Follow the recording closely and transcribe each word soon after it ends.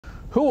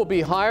Who will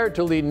be hired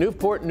to lead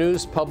Newport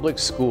News Public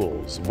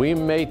Schools? We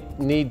may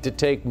need to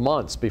take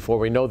months before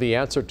we know the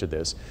answer to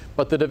this,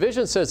 but the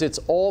division says it's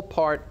all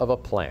part of a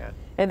plan.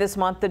 And this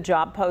month, the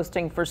job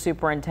posting for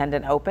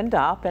superintendent opened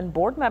up and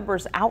board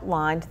members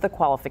outlined the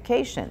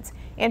qualifications.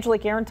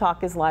 Angelique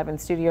Arentalk is live in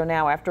studio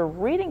now after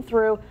reading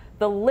through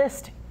the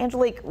list.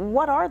 Angelique,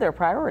 what are their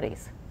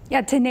priorities? Yeah,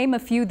 to name a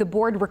few, the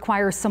board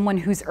requires someone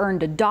who's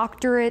earned a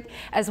doctorate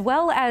as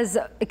well as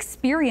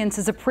experience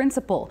as a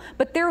principal.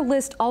 But their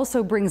list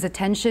also brings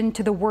attention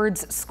to the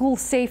words school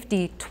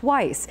safety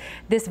twice.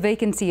 This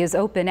vacancy is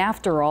open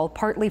after all,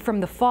 partly from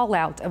the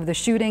fallout of the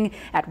shooting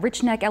at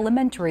Rich Neck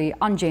Elementary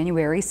on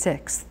January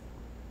 6th.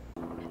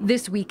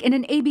 This week, in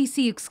an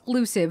ABC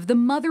exclusive, the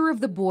mother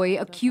of the boy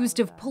accused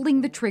of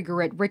pulling the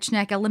trigger at Rich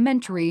Neck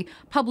Elementary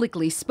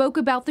publicly spoke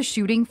about the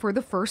shooting for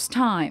the first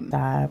time.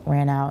 I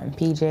ran out in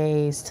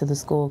PJs to the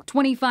school.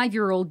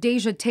 25-year-old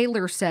Deja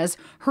Taylor says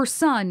her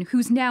son,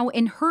 who's now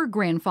in her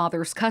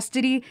grandfather's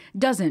custody,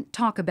 doesn't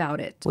talk about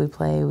it. We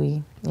play,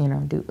 we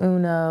do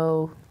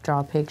Uno,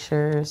 draw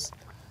pictures,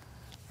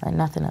 but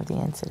nothing of the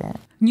incident.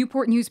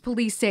 Newport News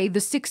police say the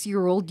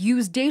 6-year-old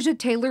used Deja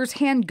Taylor's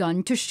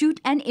handgun to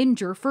shoot and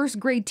injure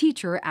first-grade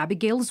teacher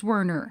Abigail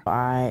Zwerner.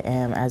 I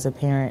am, as a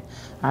parent,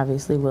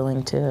 obviously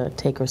willing to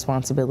take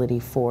responsibility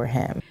for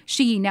him.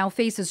 She now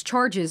faces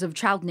charges of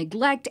child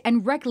neglect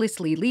and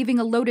recklessly leaving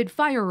a loaded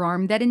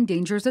firearm that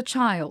endangers a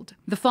child.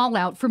 The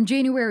fallout from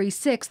January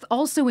 6th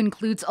also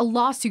includes a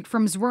lawsuit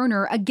from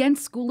Zwerner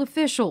against school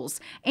officials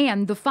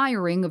and the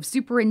firing of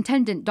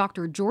Superintendent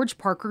Dr. George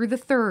Parker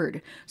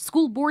III.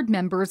 School board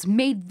members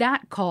made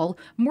that call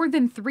more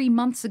than 3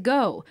 months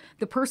ago.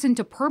 The person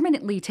to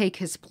permanently take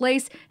his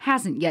place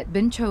hasn't yet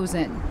been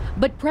chosen.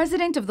 But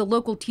president of the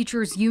local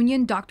teachers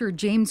union, Dr.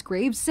 James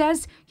Graves,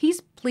 says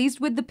he's pleased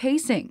with the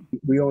pacing.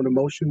 We own the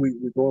motion, we're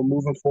going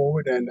moving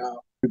forward, and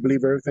we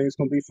believe everything's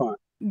going to be fine.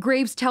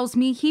 Graves tells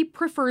me he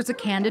prefers a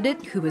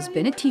candidate who has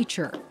been a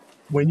teacher.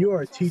 When you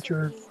are a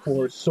teacher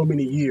for so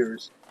many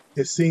years,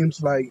 it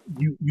seems like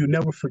you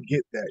never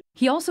forget that.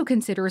 He also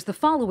considers the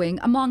following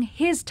among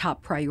his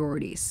top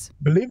priorities.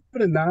 Believe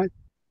it or not,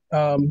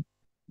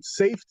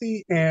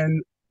 safety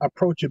and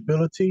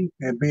approachability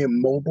and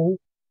being mobile.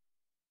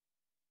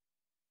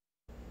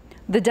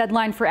 The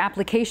deadline for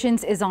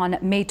applications is on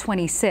May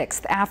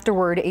 26th.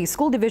 Afterward, a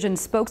school division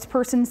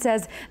spokesperson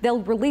says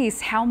they'll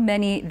release how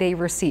many they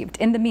received.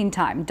 In the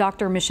meantime,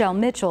 Dr. Michelle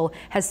Mitchell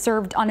has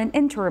served on an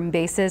interim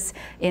basis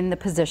in the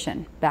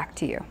position. Back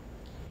to you.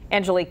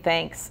 Angelique,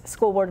 thanks.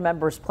 School board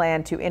members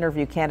plan to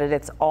interview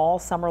candidates all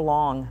summer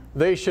long.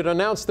 They should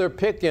announce their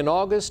pick in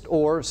August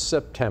or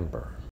September.